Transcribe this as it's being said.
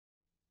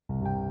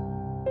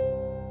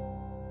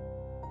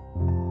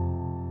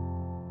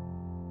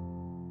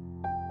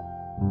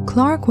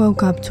Clark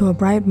woke up to a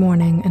bright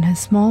morning in his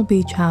small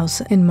beach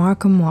house in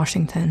Markham,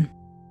 Washington.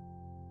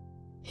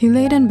 He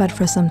laid in bed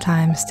for some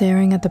time,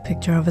 staring at the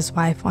picture of his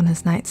wife on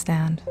his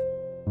nightstand.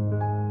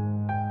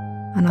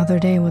 "Another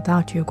day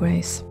without you,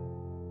 Grace."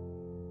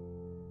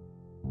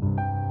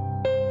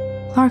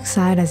 Clark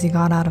sighed as he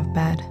got out of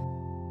bed.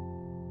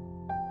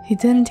 He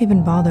didn't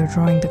even bother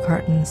drawing the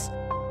curtains.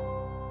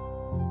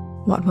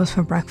 What was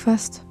for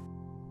breakfast?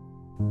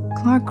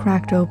 Clark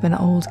cracked open an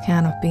old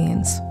can of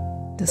beans.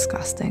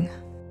 Disgusting.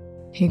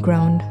 He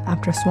groaned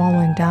after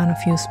swallowing down a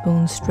few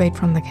spoons straight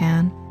from the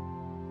can.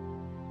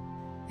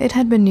 It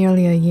had been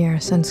nearly a year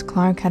since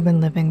Clark had been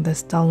living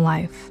this dull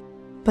life,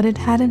 but it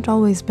hadn't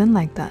always been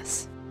like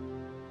this.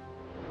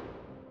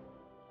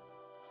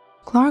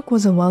 Clark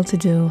was a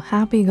well-to-do,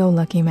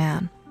 happy-go-lucky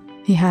man.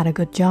 He had a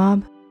good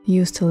job, he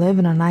used to live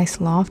in a nice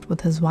loft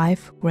with his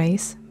wife,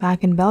 Grace,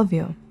 back in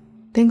Bellevue.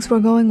 Things were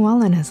going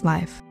well in his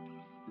life.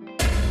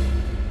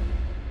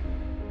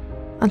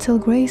 Until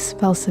Grace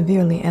fell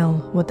severely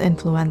ill with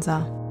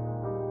influenza.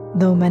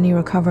 Though many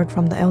recovered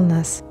from the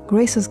illness,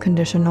 Grace's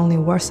condition only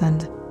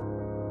worsened,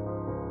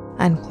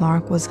 and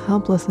Clark was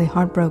helplessly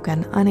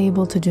heartbroken,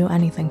 unable to do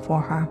anything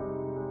for her.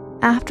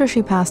 After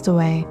she passed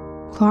away,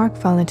 Clark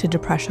fell into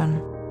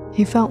depression.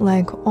 He felt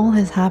like all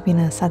his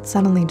happiness had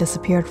suddenly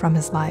disappeared from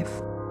his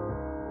life.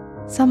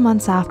 Some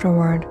months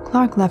afterward,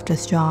 Clark left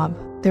his job,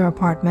 their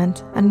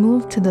apartment, and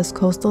moved to this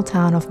coastal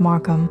town of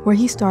Markham, where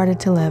he started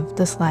to live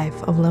this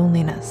life of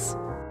loneliness.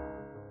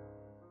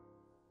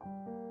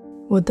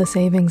 With the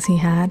savings he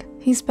had,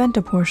 he spent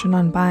a portion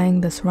on buying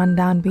this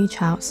rundown beach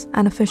house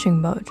and a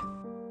fishing boat.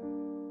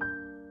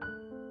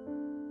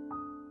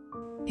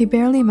 He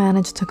barely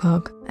managed to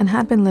cook and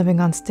had been living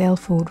on stale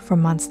food for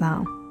months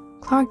now.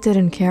 Clark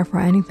didn't care for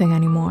anything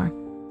anymore.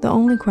 The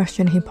only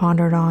question he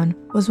pondered on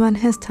was when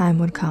his time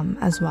would come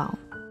as well.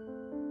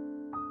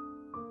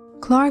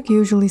 Clark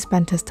usually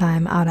spent his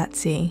time out at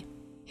sea.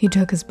 He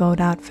took his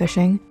boat out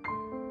fishing,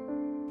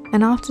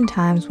 and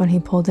oftentimes when he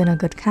pulled in a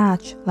good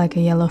catch, like a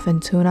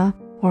yellowfin tuna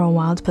or a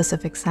wild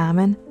Pacific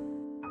salmon,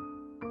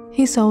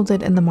 he sold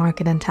it in the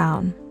market in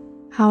town.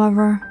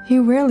 However, he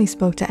rarely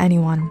spoke to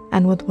anyone,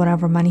 and with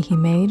whatever money he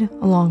made,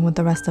 along with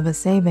the rest of his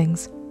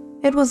savings,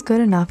 it was good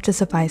enough to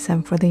suffice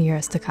him for the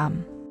years to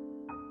come.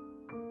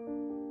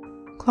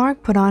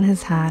 Clark put on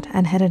his hat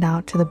and headed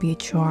out to the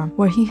beach shore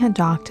where he had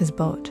docked his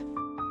boat.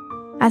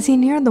 As he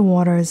neared the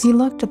waters, he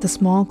looked at the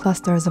small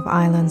clusters of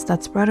islands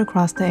that spread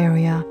across the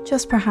area,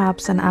 just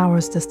perhaps an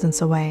hour's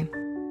distance away.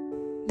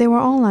 They were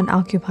all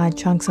unoccupied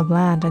chunks of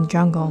land and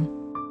jungle.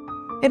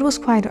 It was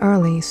quite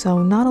early,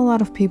 so not a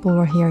lot of people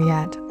were here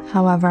yet.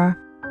 However,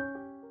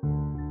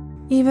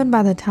 even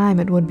by the time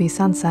it would be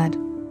sunset,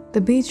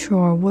 the beach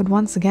shore would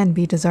once again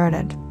be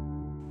deserted.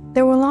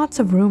 There were lots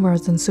of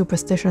rumors and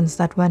superstitions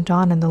that went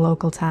on in the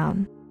local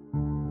town.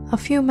 A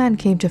few men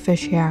came to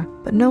fish here,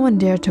 but no one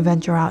dared to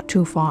venture out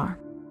too far.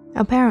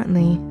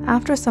 Apparently,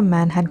 after some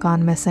men had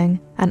gone missing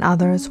and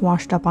others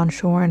washed up on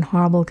shore in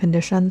horrible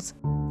conditions,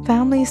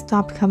 families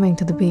stopped coming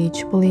to the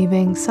beach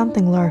believing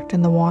something lurked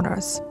in the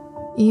waters.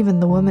 Even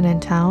the women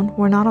in town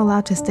were not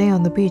allowed to stay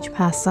on the beach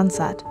past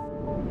sunset.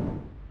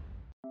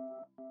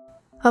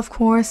 Of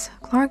course,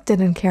 Clark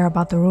didn't care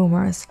about the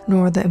rumors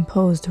nor the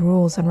imposed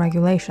rules and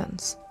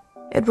regulations.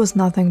 It was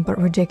nothing but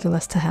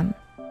ridiculous to him.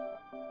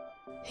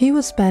 He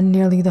would spend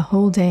nearly the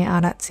whole day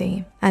out at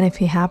sea, and if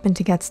he happened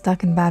to get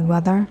stuck in bad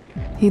weather,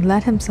 he'd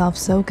let himself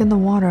soak in the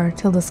water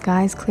till the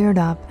skies cleared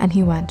up and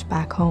he went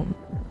back home.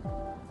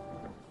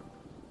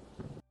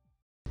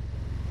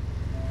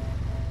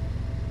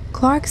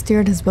 Clark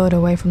steered his boat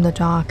away from the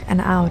dock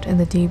and out in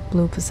the deep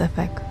blue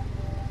Pacific.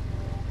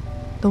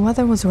 The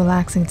weather was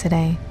relaxing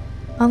today.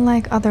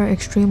 Unlike other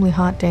extremely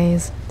hot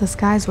days, the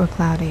skies were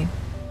cloudy.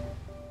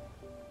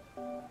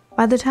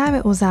 By the time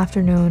it was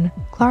afternoon,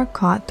 Clark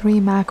caught 3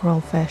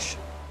 mackerel fish.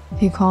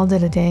 He called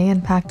it a day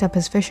and packed up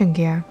his fishing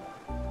gear.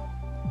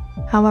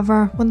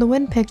 However, when the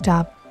wind picked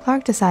up,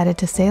 Clark decided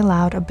to sail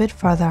out a bit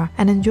further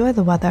and enjoy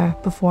the weather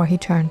before he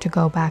turned to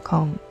go back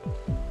home.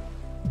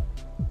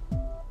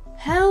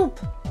 "Help!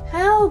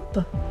 Help!"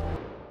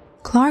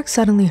 Clark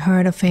suddenly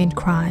heard a faint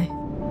cry.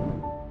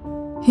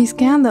 He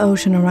scanned the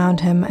ocean around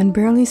him and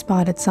barely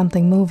spotted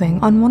something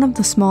moving on one of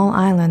the small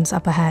islands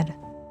up ahead.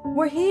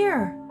 "We're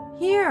here!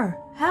 Here!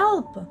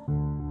 Help!"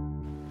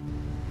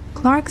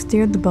 Clark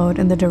steered the boat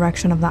in the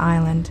direction of the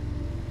island.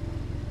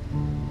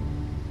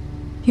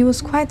 He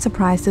was quite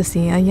surprised to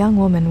see a young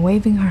woman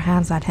waving her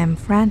hands at him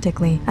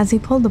frantically as he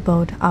pulled the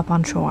boat up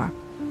on shore.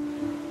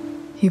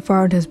 He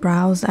furrowed his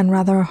brows and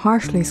rather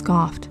harshly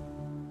scoffed.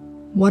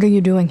 "What are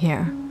you doing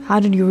here? How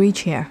did you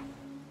reach here?"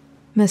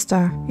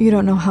 "Mister, you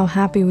don't know how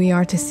happy we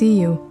are to see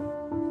you.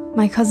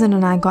 My cousin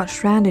and I got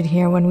stranded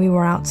here when we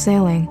were out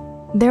sailing.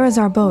 There is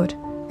our boat.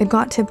 It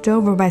got tipped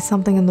over by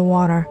something in the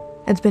water.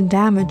 It's been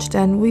damaged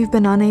and we've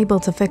been unable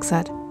to fix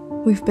it.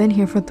 We've been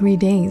here for 3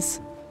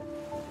 days."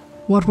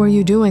 "What were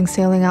you doing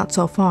sailing out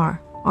so far?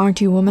 Aren't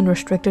you women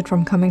restricted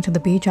from coming to the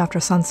beach after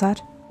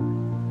sunset?"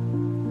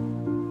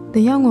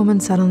 The young woman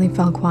suddenly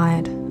fell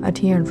quiet. A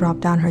tear dropped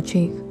down her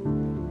cheek.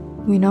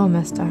 "We know,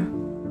 mister.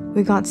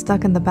 We got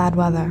stuck in the bad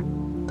weather.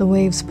 The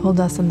waves pulled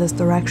us in this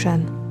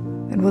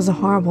direction. It was a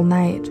horrible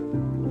night.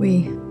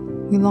 We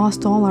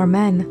lost all our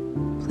men.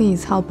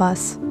 Please help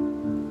us."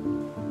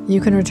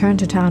 "You can return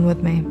to town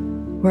with me.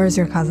 Where is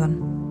your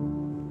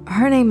cousin?"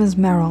 "Her name is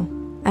Meryl,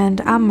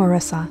 and I'm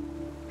Marissa.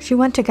 She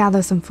went to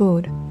gather some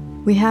food.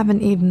 We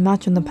haven't eaten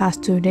much in the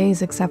past 2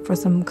 days except for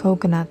some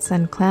coconuts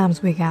and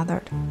clams we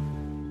gathered."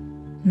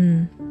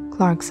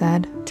 Clark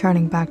said,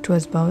 turning back to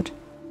his boat.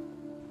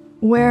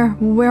 Where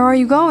are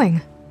you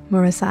going?"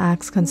 Marissa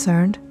asked,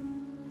 concerned.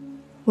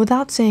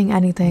 Without saying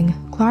anything,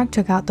 Clark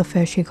took out the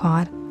fish he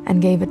caught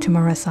and gave it to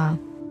Marissa.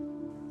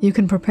 "You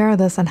can prepare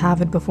this and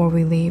have it before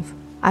we leave.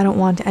 I don't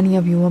want any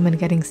of you women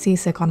getting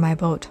seasick on my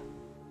boat."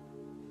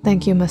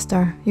 "Thank you,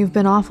 mister. You've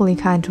been awfully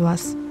kind to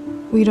us.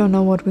 We don't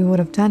know what we would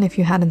have done if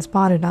you hadn't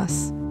spotted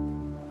us."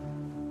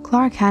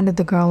 Clark handed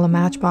the girl a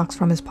matchbox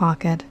from his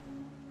pocket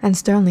and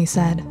sternly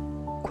said,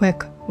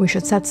 "Quick, we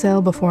should set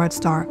sail before it's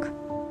dark."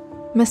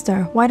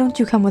 "Mister, why don't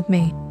you come with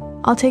me?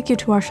 I'll take you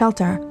to our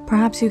shelter.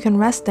 Perhaps you can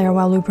rest there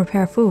while we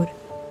prepare food."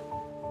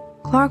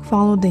 Clark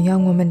followed the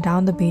young woman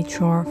down the beach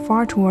shore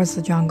far towards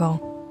the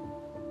jungle.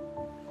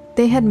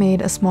 They had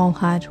made a small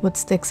hut with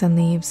sticks and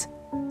leaves.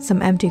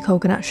 Some empty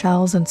coconut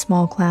shells and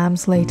small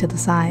clams lay to the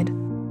side.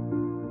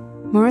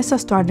 Marissa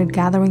started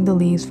gathering the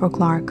leaves for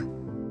Clark.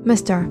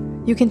 "Mister,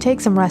 you can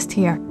take some rest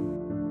here."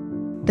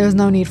 "There's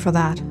no need for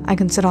that. I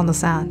can sit on the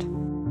sand."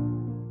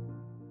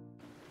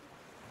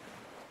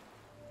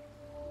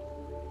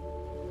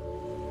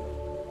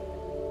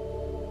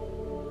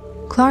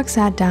 Clark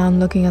sat down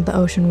looking at the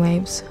ocean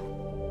waves.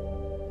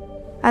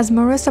 As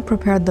Marissa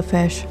prepared the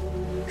fish,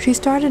 she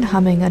started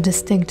humming a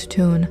distinct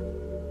tune.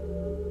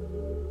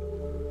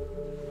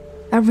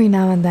 Every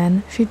now and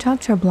then, she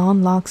tucked her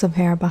blonde locks of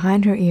hair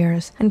behind her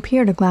ears and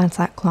peered a glance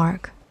at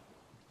Clark.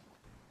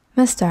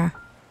 "Mister,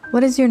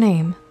 what is your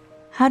name?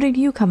 How did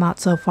you come out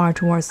so far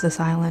towards this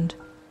island?"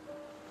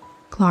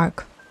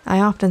 "Clark. I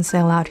often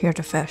sail out here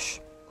to fish,"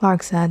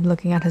 Clark said,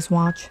 looking at his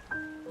watch.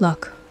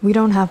 "Look, we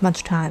don't have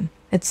much time.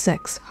 It's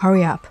 6.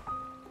 Hurry up."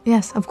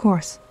 "Yes, of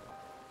course,"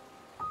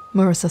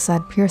 Marissa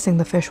said, piercing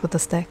the fish with a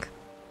stick.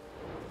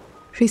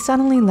 She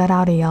suddenly let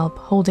out a yelp,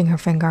 holding her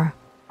finger.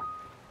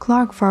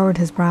 Clark furrowed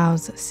his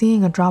brows,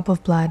 seeing a drop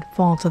of blood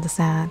fall to the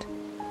sand.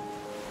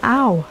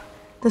 "Ow!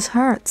 This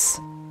hurts."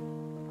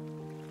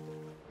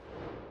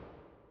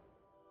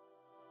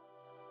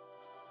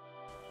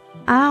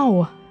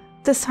 "Ow!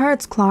 This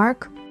hurts,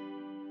 Clark.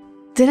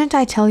 Didn't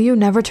I tell you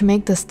never to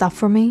make this stuff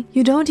for me?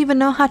 You don't even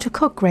know how to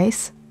cook,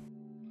 Grace."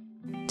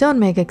 "Don't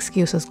make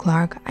excuses,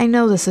 Clark. I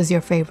know this is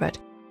your favorite.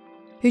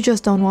 You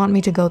just don't want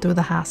me to go through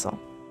the hassle."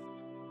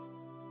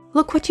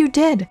 "Look what you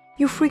did!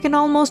 You freaking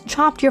almost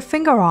chopped your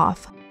finger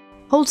off!"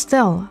 "Hold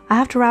still. I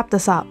have to wrap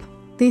this up.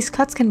 These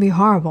cuts can be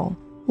horrible.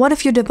 What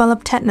if you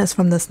develop tetanus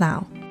from this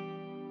now?"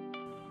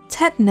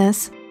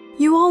 "Tetanus?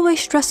 You always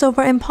stress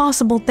over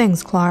impossible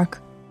things,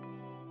 Clark."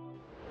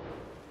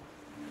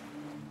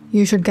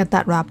 "You should get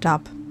that wrapped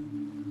up."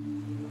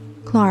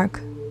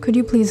 "Clark, could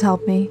you please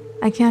help me?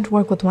 I can't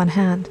work with one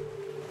hand."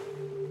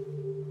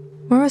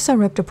 Marissa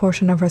ripped a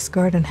portion of her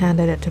skirt and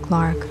handed it to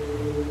Clark.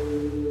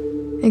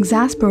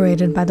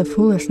 Exasperated by the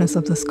foolishness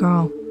of this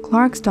girl,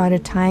 Clark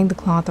started tying the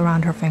cloth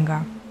around her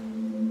finger.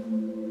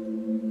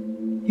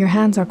 "Your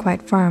hands are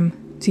quite firm.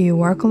 Do you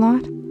work a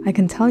lot? I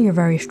can tell you're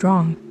very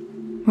strong."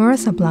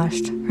 Marissa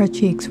blushed, her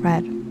cheeks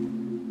red.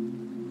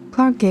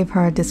 Clark gave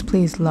her a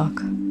displeased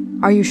look.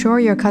 "Are you sure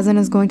your cousin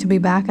is going to be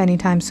back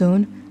anytime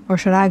soon, or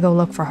should I go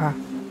look for her?"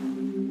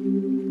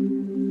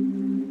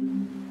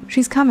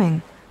 "She's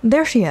coming.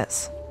 There she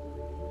is."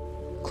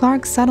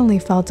 Clark suddenly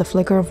felt a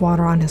flicker of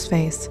water on his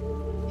face.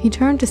 He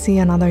turned to see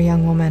another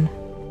young woman,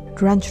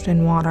 drenched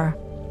in water.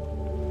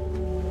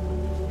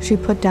 She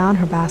put down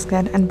her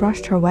basket and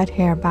brushed her wet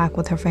hair back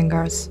with her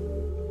fingers.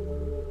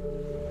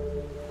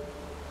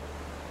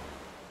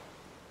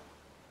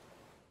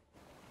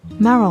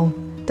 "Meryl,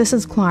 this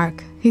is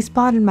Clark. He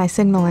spotted my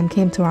signal and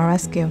came to our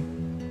rescue.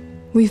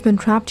 We've been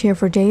trapped here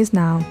for days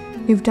now.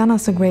 You've done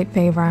us a great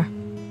favor,"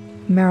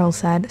 Meryl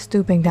said,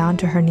 stooping down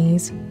to her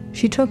knees.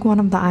 She took one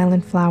of the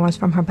island flowers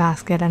from her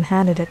basket and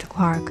handed it to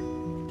Clark.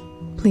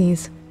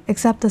 "Please,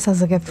 accept this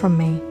as a gift from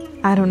me.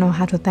 I don't know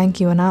how to thank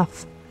you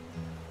enough."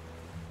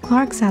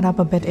 Clark sat up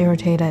a bit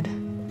irritated.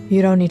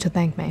 "You don't need to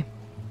thank me."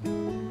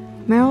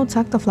 Meryl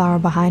tucked the flower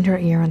behind her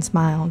ear and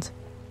smiled.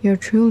 "You're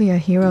truly a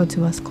hero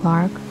to us,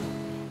 Clark."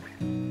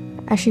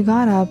 As she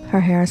got up,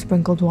 her hair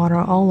sprinkled water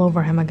all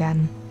over him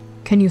again.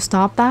 "Can you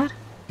stop that?"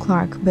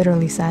 Clark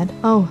bitterly said.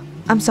 "Oh,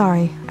 I'm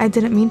sorry. I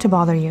didn't mean to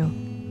bother you,"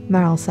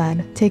 Meryl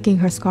said, taking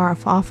her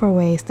scarf off her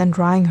waist and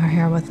drying her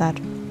hair with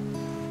it.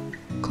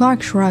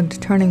 Clark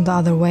shrugged, turning the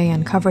other way,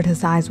 and covered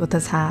his eyes with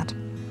his hat.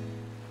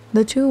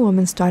 The two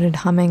women started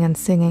humming and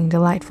singing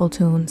delightful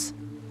tunes.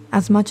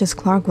 As much as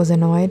Clark was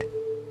annoyed,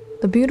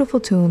 the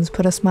beautiful tunes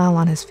put a smile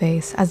on his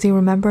face as he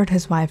remembered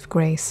his wife,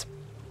 Grace.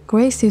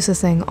 Grace used to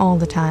sing all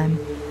the time,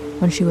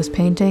 when she was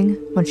painting,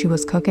 when she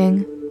was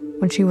cooking,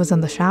 when she was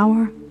in the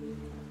shower,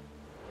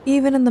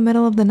 even in the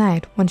middle of the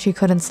night when she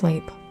couldn't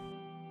sleep.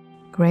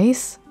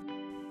 Grace?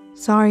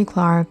 Sorry,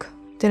 Clark.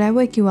 Did I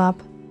wake you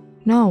up?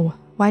 No.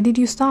 Why did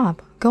you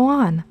stop? Go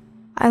on.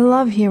 I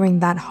love hearing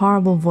that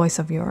horrible voice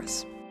of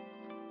yours.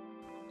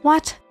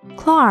 What?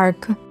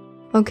 Clark?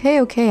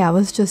 Okay, I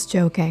was just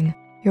joking.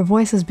 Your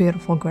voice is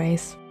beautiful,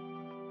 Grace.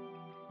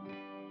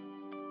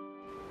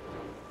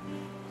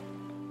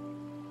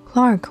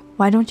 Clark,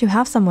 why don't you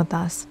have some with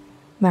us?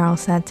 Merrill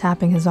said,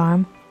 tapping his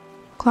arm.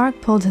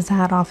 Clark pulled his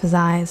hat off his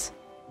eyes.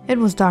 It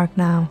was dark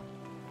now.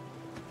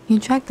 He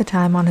checked the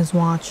time on his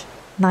watch,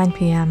 9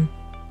 p.m.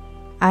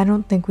 I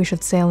don't think we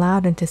should sail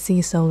out into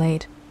sea so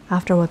late.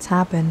 After what's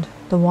happened,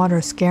 the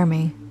waters scare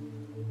me.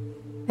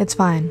 It's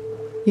fine.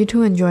 You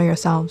two enjoy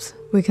yourselves.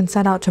 We can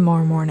set out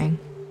tomorrow morning.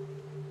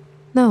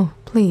 No,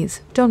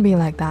 please, don't be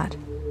like that,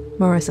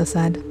 Marissa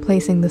said,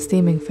 placing the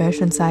steaming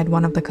fish inside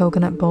one of the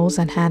coconut bowls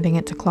and handing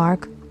it to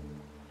Clark.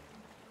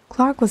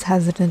 Clark was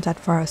hesitant at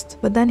first,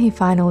 but then he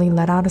finally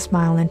let out a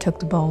smile and took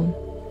the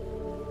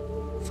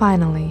bowl.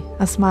 Finally,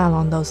 a smile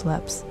on those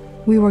lips.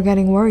 We were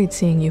getting worried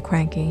seeing you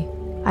cranky.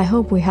 I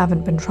hope we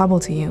haven't been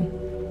trouble to you.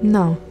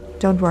 No,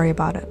 don't worry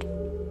about it.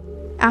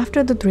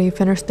 After the three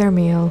finished their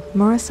meal,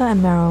 Marissa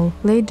and Merrill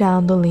laid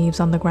down the leaves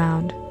on the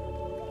ground.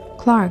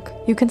 Clark,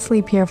 you can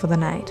sleep here for the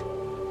night.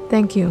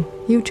 Thank you.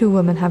 You two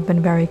women have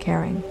been very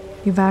caring.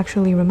 You've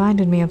actually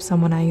reminded me of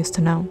someone I used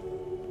to know.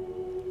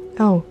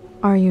 Oh,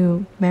 are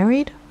you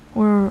married?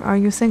 Or are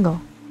you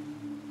single?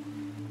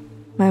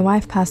 My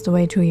wife passed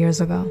away 2 years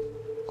ago,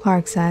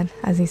 Clark said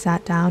as he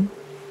sat down.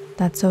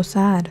 That's so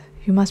sad.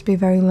 You must be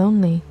very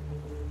lonely.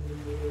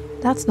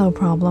 That's no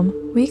problem.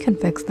 We can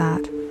fix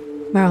that,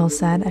 Merrill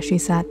said as she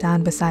sat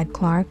down beside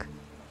Clark.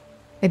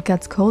 It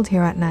gets cold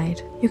here at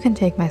night. You can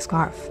take my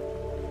scarf.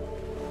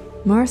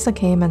 Marissa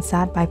came and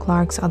sat by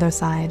Clark's other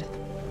side.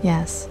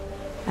 Yes,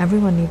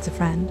 everyone needs a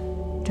friend,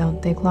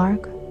 don't they,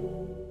 Clark?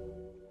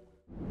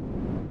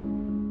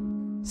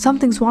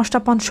 Something's washed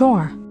up on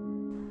shore.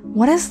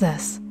 What is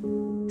this?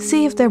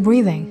 See if they're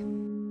breathing.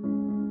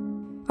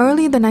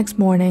 Early the next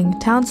morning,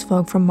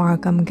 townsfolk from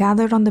Markham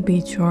gathered on the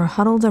beach shore,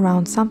 huddled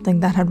around something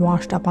that had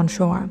washed up on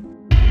shore.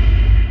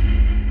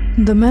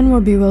 The men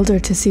were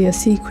bewildered to see a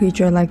sea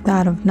creature like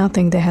that of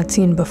nothing they had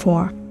seen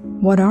before.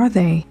 What are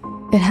they?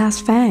 It has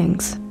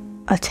fangs.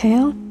 A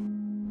tail?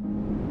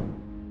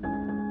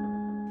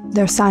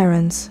 They're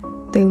sirens.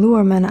 They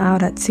lure men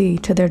out at sea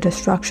to their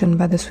destruction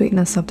by the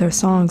sweetness of their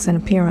songs and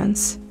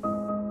appearance.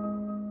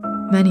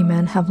 Many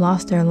men have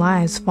lost their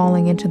lives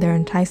falling into their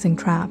enticing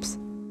traps.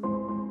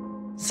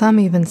 Some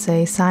even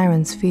say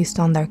sirens feast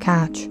on their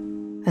catch,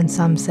 and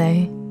some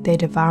say they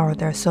devour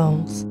their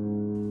souls.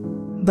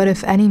 But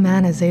if any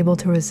man is able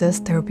to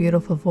resist their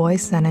beautiful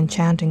voice and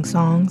enchanting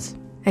songs,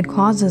 it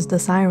causes the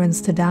sirens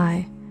to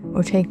die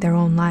or take their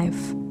own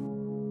life.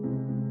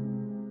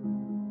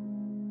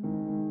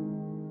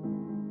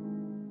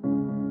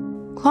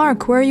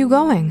 Clark, where are you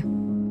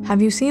going? Have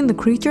you seen the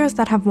creatures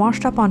that have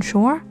washed up on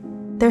shore?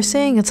 They're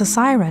saying it's a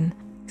siren,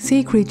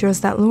 sea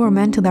creatures that lure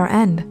men to their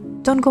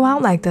end. Don't go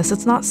out like this,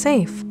 it's not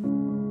safe.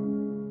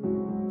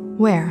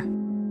 Where?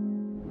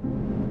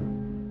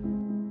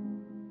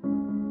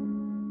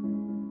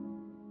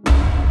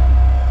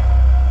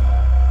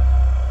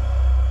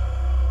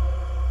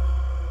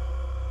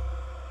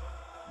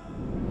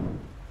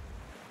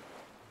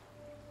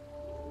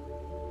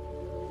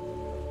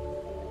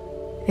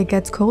 It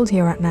gets cold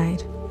here at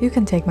night. You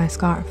can take my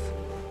scarf.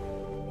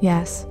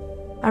 Yes,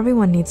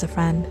 everyone needs a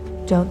friend,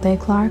 don't they,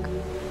 Clark?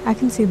 I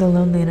can see the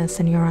loneliness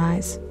in your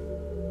eyes.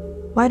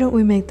 Why don't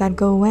we make that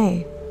go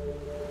away?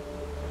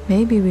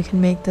 Maybe we can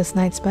make this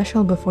night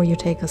special before you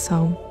take us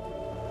home.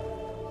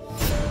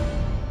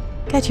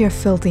 Get your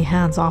filthy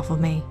hands off of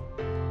me.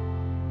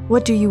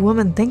 What do you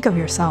women think of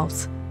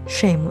yourselves?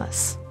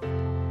 Shameless.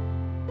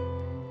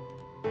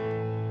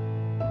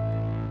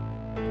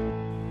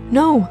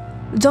 No!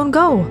 Don't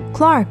go!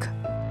 Clark!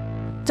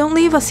 Don't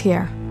leave us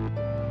here!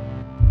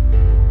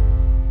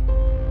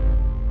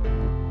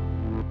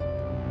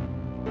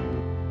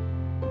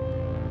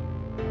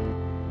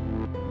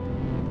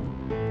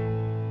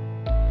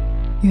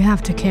 You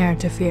have to care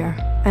to fear,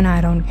 and I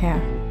don't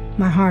care.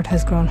 My heart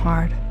has grown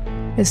hard.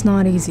 It's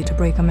not easy to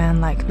break a man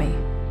like me.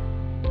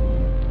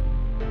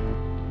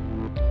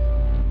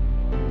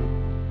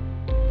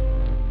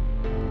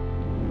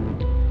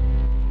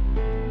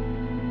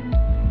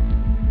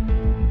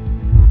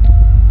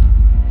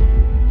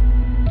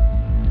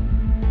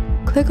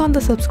 Click on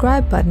the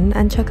subscribe button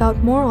and check out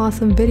more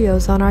awesome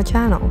videos on our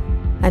channel.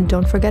 And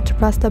don't forget to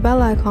press the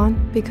bell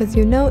icon because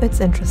you know it's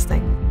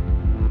interesting.